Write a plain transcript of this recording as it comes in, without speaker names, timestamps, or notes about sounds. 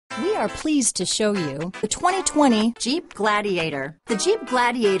are pleased to show you the 2020 Jeep Gladiator. The Jeep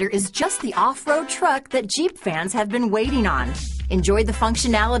Gladiator is just the off-road truck that Jeep fans have been waiting on. Enjoy the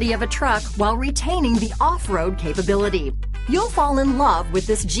functionality of a truck while retaining the off-road capability. You'll fall in love with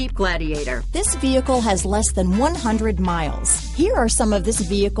this Jeep Gladiator. This vehicle has less than 100 miles. Here are some of this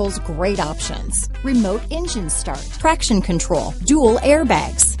vehicle's great options: remote engine start, traction control, dual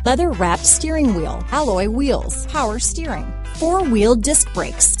airbags, leather-wrapped steering wheel, alloy wheels, power steering, four-wheel disc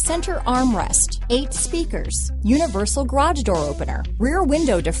brakes, center armrest, 8 speakers, universal garage door opener, rear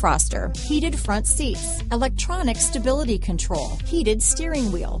window defroster, heated front seats, electronic stability control, heated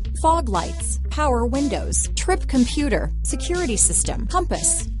steering wheel, fog lights, power windows, trip computer, security system,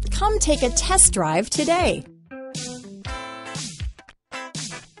 compass. Come take a test drive today.